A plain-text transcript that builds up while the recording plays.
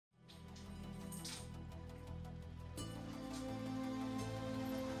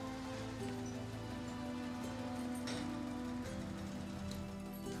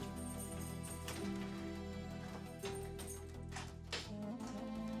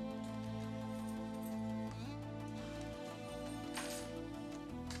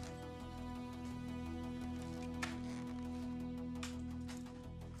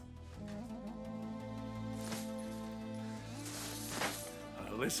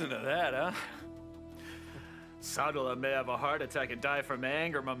Listen to that, huh? Sadullah may have a heart attack and die from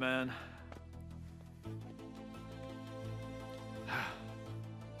anger, my man.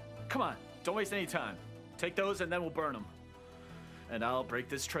 Come on, don't waste any time. Take those and then we'll burn them. And I'll break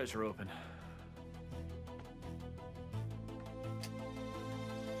this treasure open.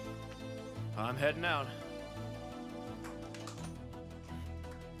 I'm heading out.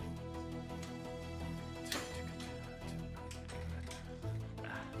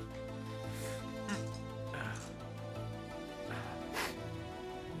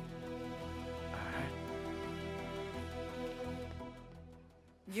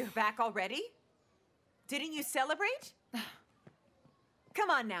 You're back already? Didn't you celebrate? Come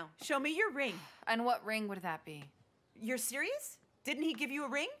on now, show me your ring. And what ring would that be? You're serious? Didn't he give you a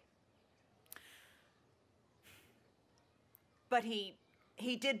ring? But he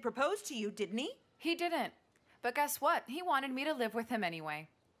did propose to you, didn't he? He didn't. But guess what? He wanted me to live with him anyway.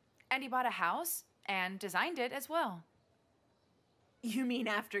 And he bought a house and designed it as well. You mean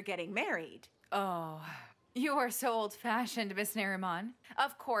after getting married? Oh, you are so old-fashioned, Miss Nariman.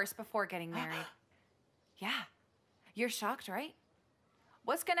 Of course, before getting married. Yeah. You're shocked, right?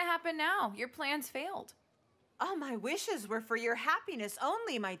 What's gonna happen now? Your plans failed. All my wishes were for your happiness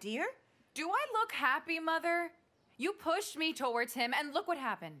only, my dear. Do I look happy, Mother? You pushed me towards him, and look what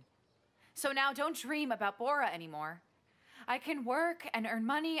happened. So now don't dream about Bora anymore. I can work and earn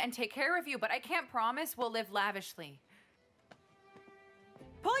money and take care of you, but I can't promise we'll live lavishly.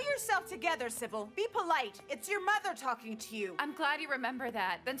 Pull yourself together, Sibel. Be polite. It's your mother talking to you. I'm glad you remember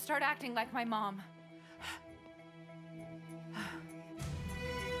that. Then start acting like my mom.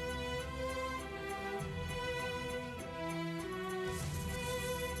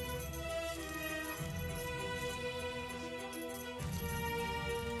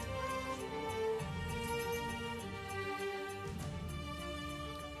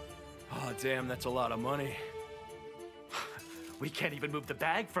 Oh, damn, that's a lot of money. We can't even move the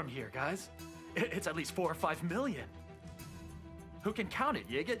bag from here, guys. It's at least 4 or 5 million. Who can count it,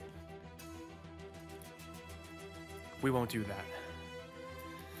 Yigit? We won't do that.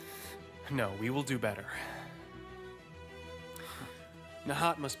 No, we will do better.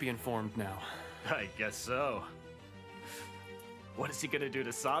 Nahat must be informed now. I guess so. What is he gonna do to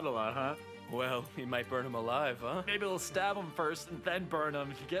Sadullah, huh? Well, he might burn him alive, huh? Maybe we'll stab him first and then burn him,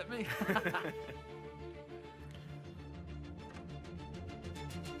 you get me?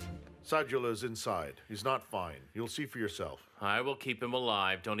 Sadullah's inside. He's not fine. You'll see for yourself. I will keep him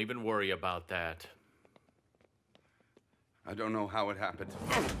alive. Don't even worry about that. I don't know how it happened.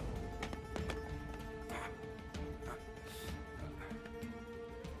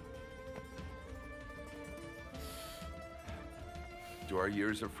 Do our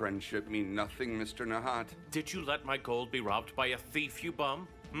years of friendship mean nothing, Mr. Nahat? Did you let my gold be robbed by a thief, you bum?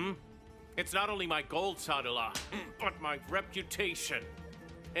 It's not only my gold, Sadullah, but my reputation.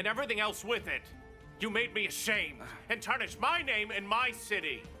 And everything else with it. You made me ashamed and tarnished my name in my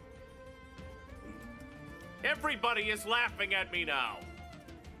city. Everybody is laughing at me now.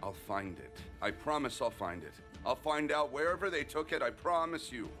 I'll find it. I promise I'll find it. I'll find out wherever they took it, I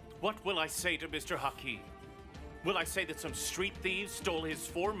promise you. What will I say to Mr. Haki? Will I say that some street thieves stole his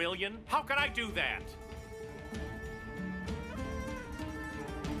 4 million? How can I do that?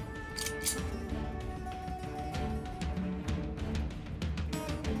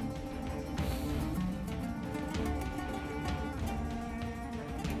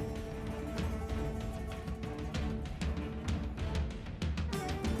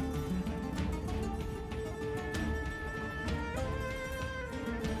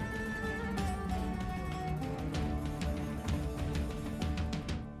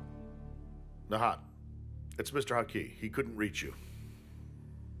 Nahat, it's Mr. Haki. He couldn't reach you.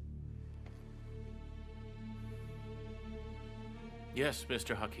 Yes,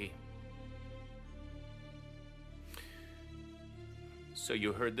 Mr. Haki. So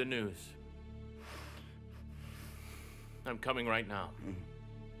you heard the news. I'm coming right now.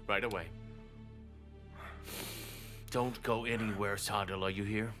 Right away. Don't go anywhere, Sadullah, you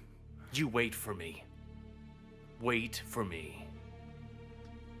hear? You wait for me. Wait for me.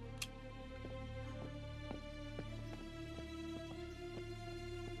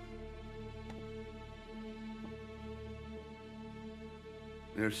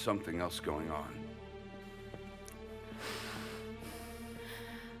 There's something else going on.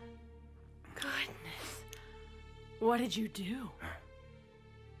 Goodness. What did you do?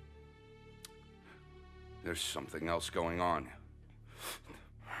 There's something else going on.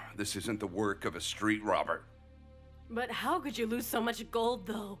 This isn't the work of a street robber. But how could you lose so much gold,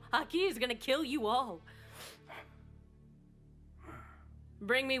 though? Haki is gonna kill you all.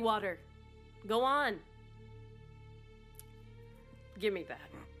 Bring me water. Go on. Give me that.